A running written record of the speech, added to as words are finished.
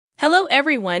Hello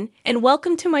everyone, and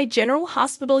welcome to my General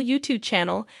Hospital YouTube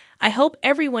channel. I hope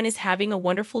everyone is having a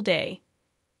wonderful day.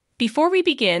 Before we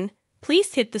begin,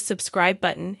 please hit the subscribe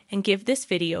button and give this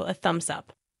video a thumbs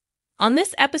up. On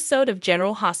this episode of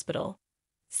General Hospital,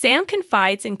 Sam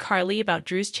confides in Carly about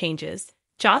Drew's changes,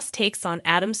 Joss takes on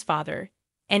Adam's father,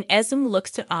 and Esm looks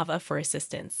to Ava for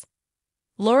assistance.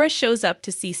 Laura shows up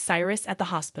to see Cyrus at the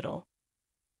hospital.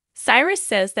 Cyrus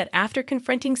says that after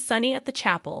confronting Sunny at the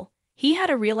chapel, he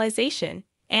had a realization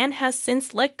and has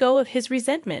since let go of his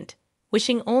resentment,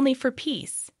 wishing only for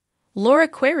peace. Laura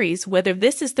queries whether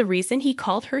this is the reason he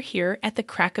called her here at the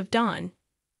crack of dawn.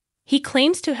 He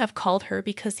claims to have called her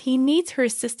because he needs her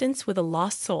assistance with a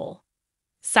lost soul.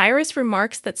 Cyrus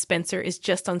remarks that Spencer is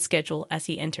just on schedule as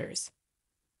he enters.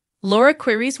 Laura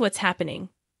queries what's happening.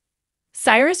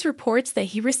 Cyrus reports that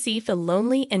he received a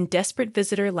lonely and desperate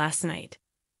visitor last night.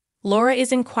 Laura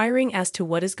is inquiring as to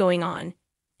what is going on,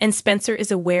 and Spencer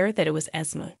is aware that it was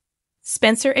Esma.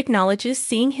 Spencer acknowledges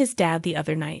seeing his dad the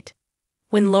other night.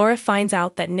 When Laura finds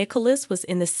out that Nicholas was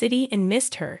in the city and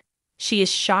missed her, she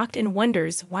is shocked and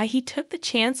wonders why he took the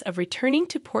chance of returning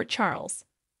to Port Charles.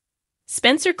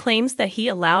 Spencer claims that he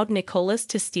allowed Nicholas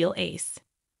to steal Ace.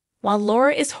 While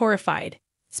Laura is horrified,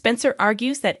 Spencer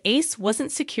argues that Ace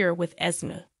wasn't secure with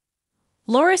Esma.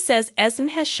 Laura says Esm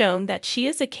has shown that she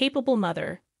is a capable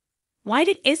mother. Why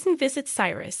did Esm visit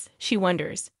Cyrus, she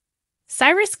wonders.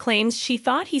 Cyrus claims she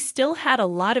thought he still had a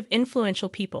lot of influential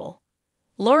people.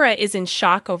 Laura is in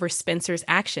shock over Spencer's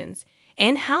actions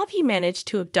and how he managed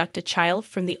to abduct a child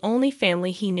from the only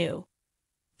family he knew.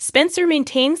 Spencer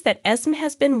maintains that Esm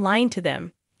has been lying to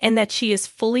them and that she is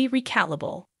fully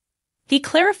recalcitrant. He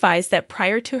clarifies that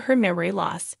prior to her memory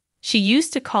loss, she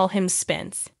used to call him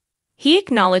Spence. He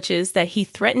acknowledges that he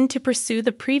threatened to pursue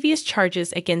the previous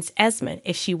charges against Esma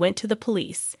if she went to the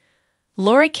police.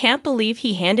 Laura can't believe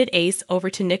he handed Ace over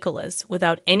to Nicholas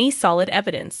without any solid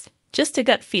evidence, just a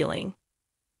gut feeling.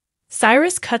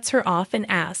 Cyrus cuts her off and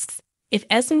asks, if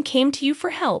Esm came to you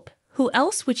for help, who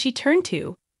else would she turn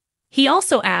to? He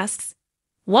also asks,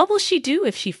 what will she do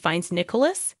if she finds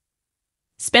Nicholas?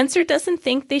 Spencer doesn't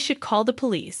think they should call the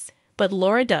police, but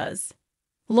Laura does.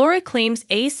 Laura claims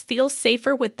Ace feels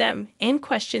safer with them and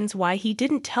questions why he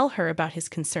didn't tell her about his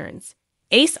concerns.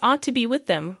 Ace ought to be with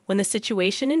them when the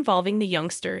situation involving the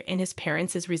youngster and his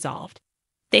parents is resolved.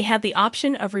 They had the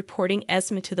option of reporting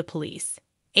Esma to the police.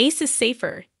 Ace is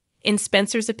safer, in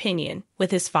Spencer's opinion,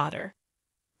 with his father.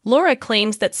 Laura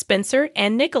claims that Spencer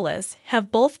and Nicholas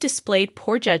have both displayed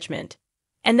poor judgment,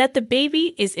 and that the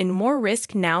baby is in more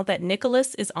risk now that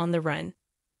Nicholas is on the run.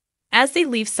 As they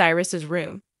leave Cyrus's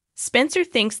room, Spencer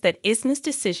thinks that Esma's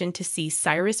decision to see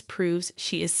Cyrus proves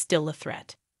she is still a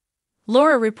threat.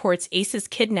 Laura reports Ace's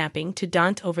kidnapping to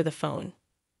Dante over the phone.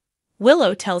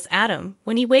 Willow tells Adam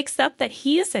when he wakes up that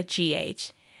he is at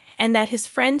GH and that his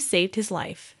friend saved his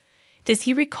life. Does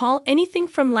he recall anything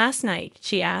from last night,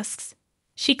 she asks.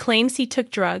 She claims he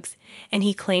took drugs, and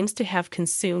he claims to have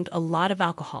consumed a lot of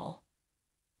alcohol.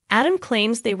 Adam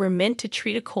claims they were meant to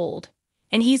treat a cold,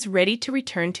 and he's ready to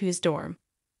return to his dorm.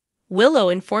 Willow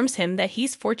informs him that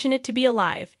he's fortunate to be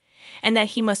alive, and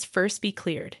that he must first be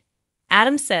cleared.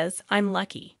 Adam says, I'm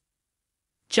lucky.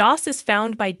 Joss is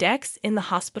found by Dex in the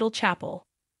hospital chapel.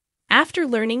 After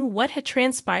learning what had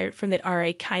transpired from the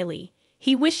RA Kylie,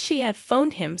 he wished she had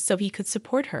phoned him so he could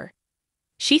support her.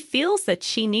 She feels that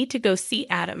she need to go see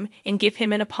Adam and give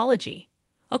him an apology.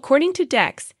 According to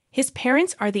Dex, his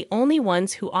parents are the only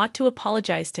ones who ought to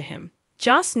apologize to him.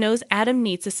 Joss knows Adam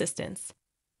needs assistance.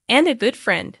 And a good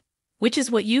friend, which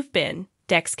is what you've been,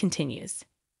 Dex continues.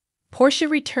 Portia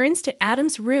returns to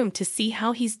Adam's room to see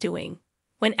how he's doing.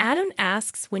 When Adam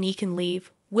asks when he can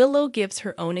leave, Willow gives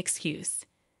her own excuse.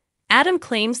 Adam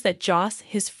claims that Joss,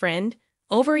 his friend,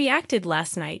 overreacted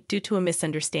last night due to a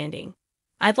misunderstanding.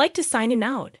 I'd like to sign him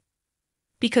out.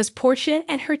 Because Portia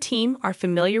and her team are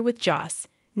familiar with Joss,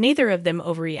 neither of them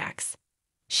overreacts.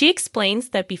 She explains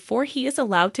that before he is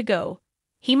allowed to go,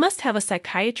 he must have a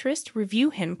psychiatrist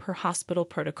review him per hospital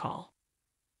protocol.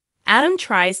 Adam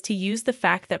tries to use the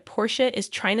fact that Portia is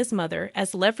Trina's mother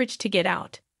as leverage to get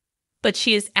out, but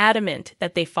she is adamant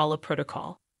that they follow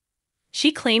protocol.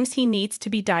 She claims he needs to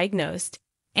be diagnosed,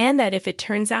 and that if it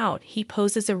turns out he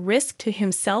poses a risk to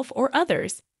himself or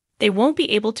others, they won't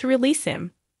be able to release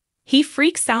him. He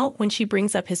freaks out when she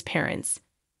brings up his parents.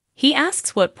 He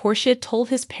asks what Portia told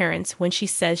his parents when she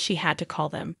says she had to call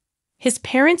them. His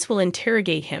parents will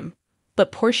interrogate him,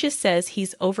 but Portia says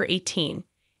he's over 18,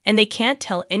 and they can't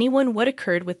tell anyone what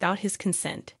occurred without his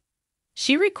consent.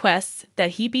 She requests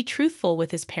that he be truthful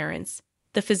with his parents,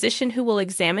 the physician who will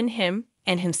examine him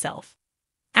and himself.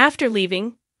 After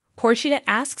leaving, Portia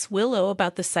asks Willow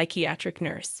about the psychiatric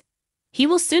nurse. He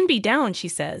will soon be down, she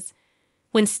says.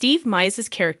 When Steve Mize's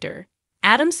character,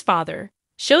 Adam's father,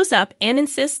 shows up and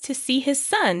insists to see his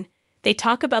son, they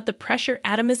talk about the pressure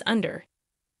Adam is under.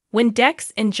 When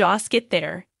Dex and Joss get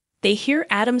there, they hear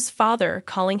Adam's father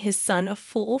calling his son a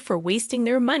fool for wasting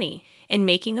their money and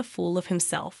making a fool of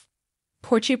himself.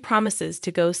 Portia promises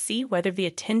to go see whether the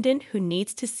attendant who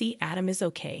needs to see Adam is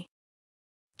okay.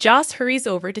 Joss hurries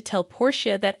over to tell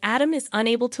Portia that Adam is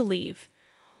unable to leave.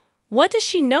 What does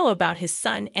she know about his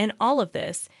son and all of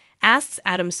this? Asks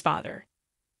Adam's father.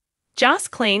 Joss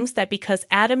claims that because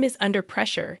Adam is under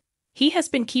pressure, he has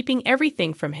been keeping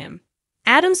everything from him.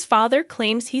 Adam's father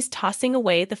claims he's tossing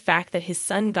away the fact that his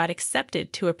son got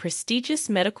accepted to a prestigious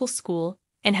medical school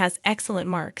and has excellent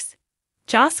marks.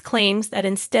 Joss claims that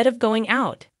instead of going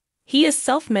out, he is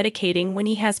self-medicating when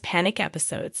he has panic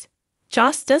episodes.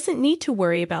 Joss doesn't need to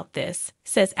worry about this,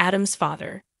 says Adam's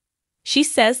father. She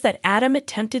says that Adam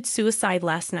attempted suicide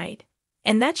last night,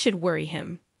 and that should worry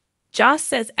him. Joss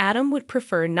says Adam would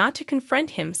prefer not to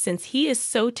confront him since he is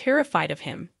so terrified of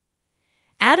him.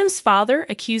 Adam's father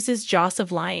accuses Joss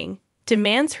of lying,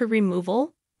 demands her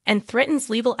removal, and threatens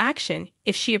legal action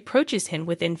if she approaches him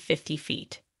within 50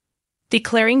 feet.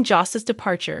 Declaring Joss's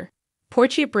departure,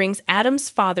 Portia brings Adam's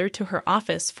father to her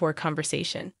office for a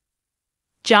conversation.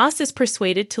 Joss is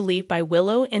persuaded to leave by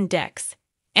Willow and Dex,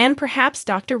 and perhaps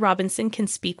Dr. Robinson can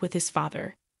speak with his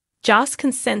father. Joss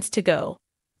consents to go,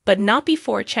 but not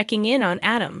before checking in on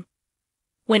Adam.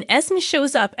 When Esme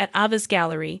shows up at Ava's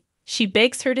gallery, she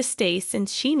begs her to stay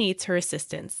since she needs her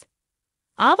assistance.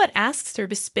 Ava asks her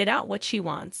to spit out what she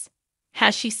wants.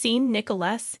 Has she seen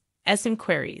Nicholas? Esme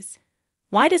queries.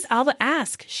 Why does Ava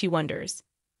ask? She wonders.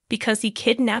 Because he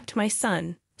kidnapped my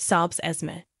son, sobs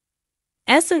Esme.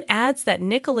 Esme adds that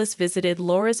Nicholas visited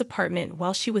Laura's apartment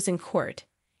while she was in court,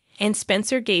 and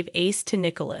Spencer gave Ace to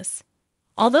Nicholas.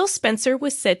 Although Spencer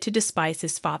was said to despise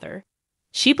his father,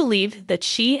 she believed that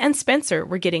she and Spencer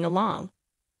were getting along.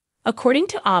 According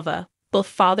to Ava, both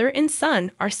father and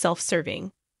son are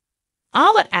self-serving.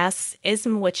 Ava asks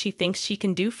Esme what she thinks she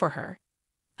can do for her,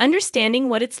 understanding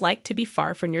what it's like to be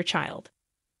far from your child.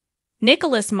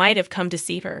 Nicholas might have come to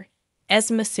see her,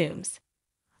 Esme assumes.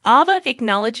 Ava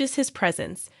acknowledges his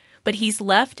presence, but he's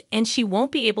left and she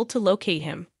won't be able to locate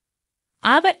him.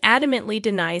 Ava adamantly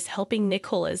denies helping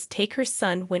Nicholas take her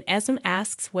son when Esme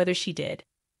asks whether she did.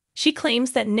 She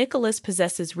claims that Nicholas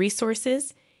possesses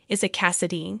resources, is a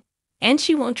Cassadine, and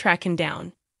she won't track him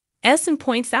down. Esme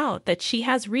points out that she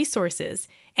has resources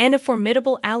and a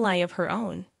formidable ally of her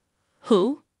own.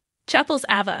 Who? Chuckles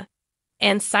Ava.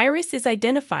 And Cyrus is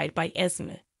identified by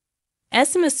Esme.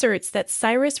 Esme asserts that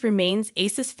Cyrus remains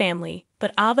Ace's family,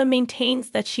 but Ava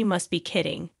maintains that she must be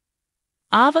kidding.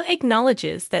 Ava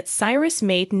acknowledges that Cyrus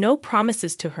made no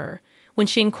promises to her when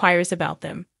she inquires about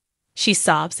them. She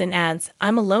sobs and adds,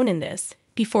 "I'm alone in this,"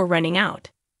 before running out.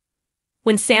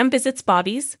 When Sam visits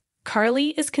Bobby's, Carly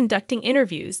is conducting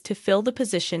interviews to fill the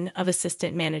position of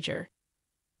assistant manager.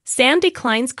 Sam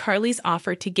declines Carly's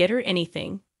offer to get her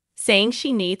anything, saying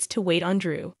she needs to wait on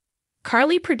Drew.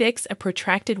 Carly predicts a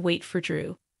protracted wait for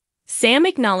Drew. Sam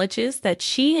acknowledges that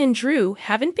she and Drew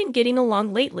haven't been getting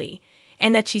along lately,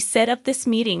 and that she set up this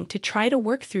meeting to try to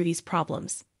work through these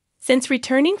problems. Since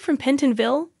returning from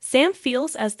Pentonville, Sam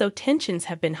feels as though tensions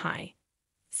have been high.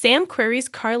 Sam queries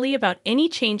Carly about any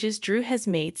changes Drew has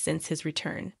made since his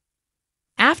return.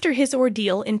 After his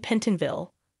ordeal in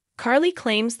Pentonville, Carly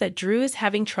claims that Drew is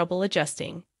having trouble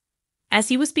adjusting. As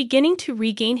he was beginning to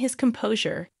regain his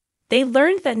composure, they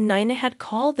learned that Nina had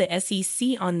called the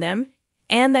SEC on them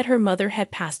and that her mother had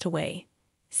passed away.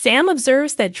 Sam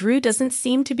observes that Drew doesn't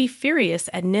seem to be furious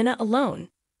at Nina alone.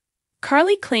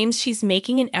 Carly claims she's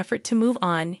making an effort to move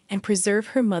on and preserve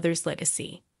her mother's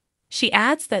legacy. She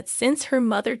adds that since her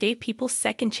mother gave people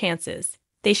second chances,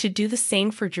 they should do the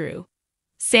same for Drew.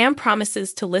 Sam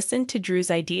promises to listen to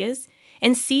Drew's ideas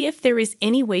and see if there is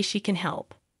any way she can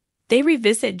help. They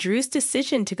revisit Drew's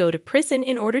decision to go to prison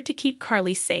in order to keep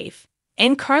Carly safe,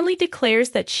 and Carly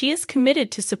declares that she is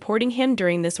committed to supporting him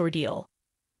during this ordeal.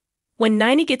 When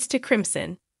Nina gets to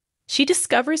Crimson, she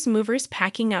discovers movers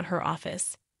packing out her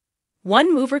office.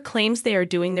 One mover claims they are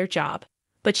doing their job,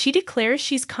 but she declares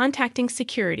she's contacting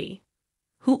security.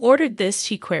 Who ordered this,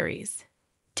 she queries.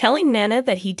 Telling Nana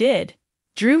that he did,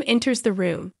 Drew enters the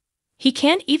room. He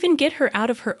can't even get her out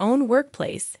of her own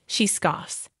workplace, she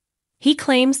scoffs. He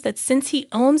claims that since he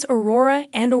owns Aurora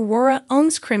and Aurora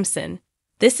owns Crimson,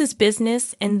 this is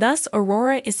business and thus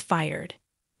Aurora is fired.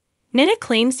 Nana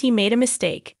claims he made a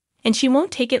mistake, and she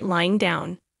won't take it lying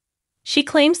down. She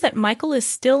claims that Michael is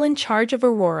still in charge of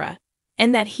Aurora,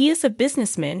 and that he is a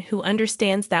businessman who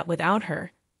understands that without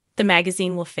her, the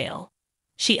magazine will fail.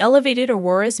 She elevated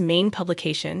Aurora's main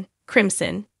publication,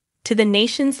 Crimson, to the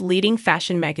nation's leading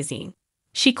fashion magazine.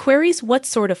 She queries what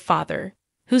sort of father,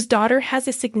 whose daughter has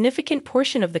a significant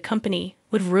portion of the company,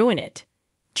 would ruin it.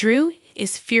 Drew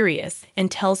is furious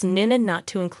and tells Nina not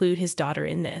to include his daughter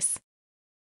in this.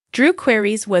 Drew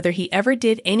queries whether he ever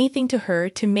did anything to her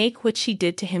to make what she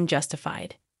did to him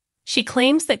justified. She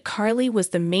claims that Carly was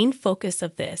the main focus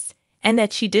of this and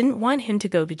that she didn't want him to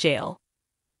go to jail.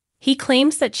 He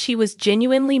claims that she was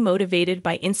genuinely motivated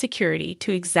by insecurity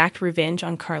to exact revenge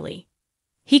on Carly.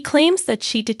 He claims that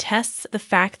she detests the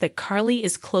fact that Carly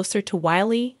is closer to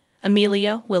Wiley,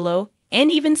 Amelia, Willow,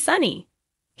 and even Sunny.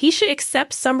 He should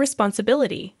accept some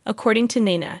responsibility, according to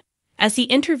Nina, as he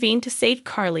intervened to save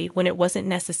Carly when it wasn't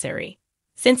necessary.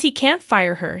 Since he can't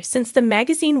fire her, since the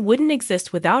magazine wouldn't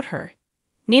exist without her,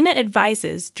 Nina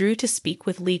advises Drew to speak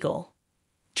with legal.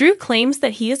 Drew claims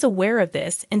that he is aware of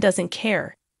this and doesn't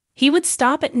care. He would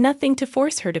stop at nothing to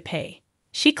force her to pay.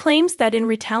 She claims that in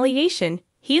retaliation,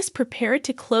 he is prepared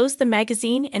to close the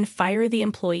magazine and fire the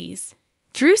employees.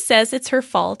 Drew says it's her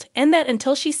fault and that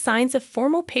until she signs a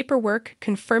formal paperwork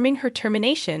confirming her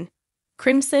termination,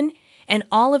 Crimson and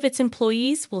all of its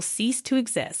employees will cease to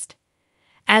exist.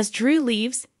 As Drew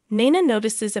leaves, Nina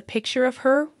notices a picture of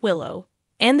her, Willow,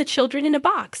 and the children in a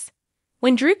box.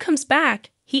 When Drew comes back,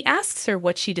 he asks her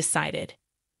what she decided.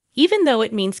 Even though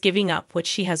it means giving up what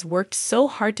she has worked so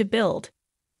hard to build,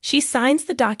 she signs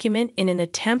the document in an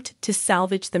attempt to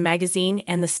salvage the magazine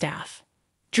and the staff.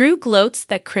 Drew gloats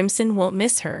that Crimson won't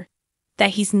miss her,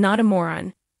 that he's not a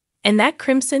moron, and that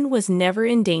Crimson was never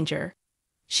in danger.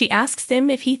 She asks him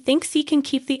if he thinks he can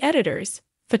keep the editors,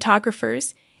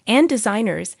 photographers, and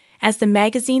designers, as the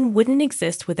magazine wouldn't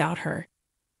exist without her.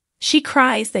 She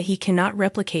cries that he cannot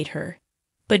replicate her,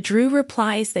 but Drew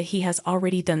replies that he has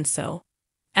already done so.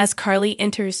 As Carly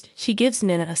enters, she gives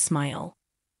Nina a smile.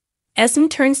 Esme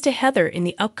turns to Heather in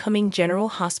the upcoming General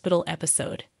Hospital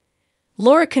episode.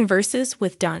 Laura converses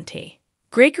with Dante.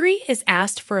 Gregory is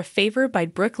asked for a favor by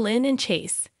Brooke Lynn and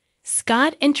Chase.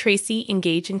 Scott and Tracy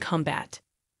engage in combat.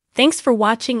 Thanks for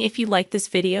watching. If you liked this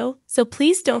video, so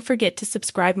please don't forget to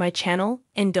subscribe my channel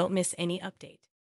and don't miss any updates.